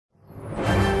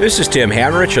This is Tim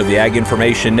Hamrich of the Ag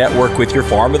Information Network with your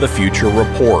Farm of the Future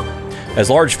report. As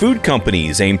large food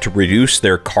companies aim to reduce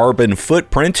their carbon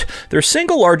footprint, their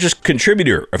single largest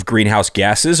contributor of greenhouse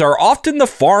gases are often the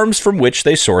farms from which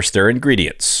they source their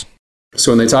ingredients. So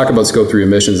when they talk about Scope 3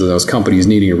 emissions and those companies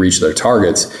needing to reach their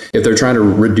targets, if they're trying to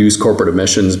reduce corporate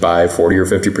emissions by 40 or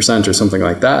 50% or something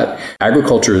like that,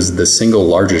 agriculture is the single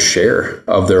largest share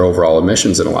of their overall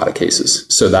emissions in a lot of cases.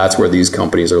 So that's where these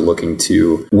companies are looking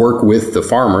to work with the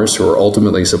farmers who are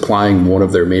ultimately supplying one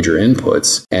of their major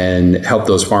inputs and help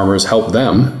those farmers help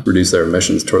them reduce their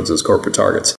emissions towards those corporate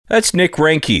targets. That's Nick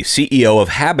Reinke, CEO of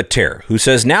Habitaire, who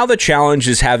says now the challenge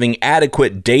is having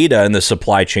adequate data in the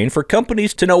supply chain for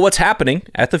companies to know what's happening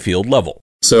at the field level.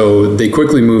 So they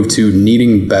quickly moved to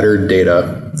needing better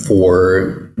data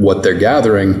for what they're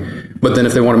gathering. But then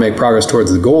if they want to make progress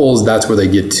towards the goals, that's where they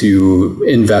get to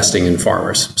investing in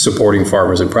farmers, supporting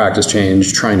farmers in practice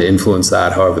change, trying to influence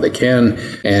that however they can.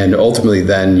 And ultimately,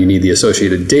 then you need the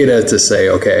associated data to say,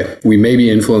 okay, we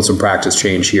maybe influence some practice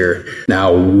change here.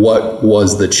 Now, what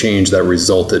was the change that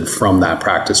resulted from that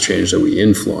practice change that we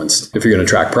influenced? If you're going to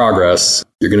track progress,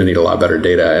 you're going to need a lot better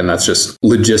data. And that's just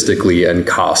logistically and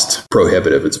cost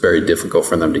prohibitive. It's very difficult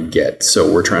for them to get.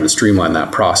 So we're trying to streamline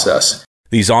that process.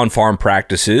 These on-farm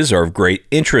practices are of great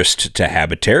interest to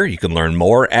Habitaire. You can learn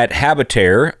more at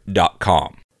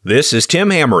habitaire.com. This is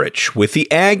Tim Hamrich with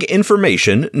the Ag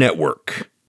Information Network.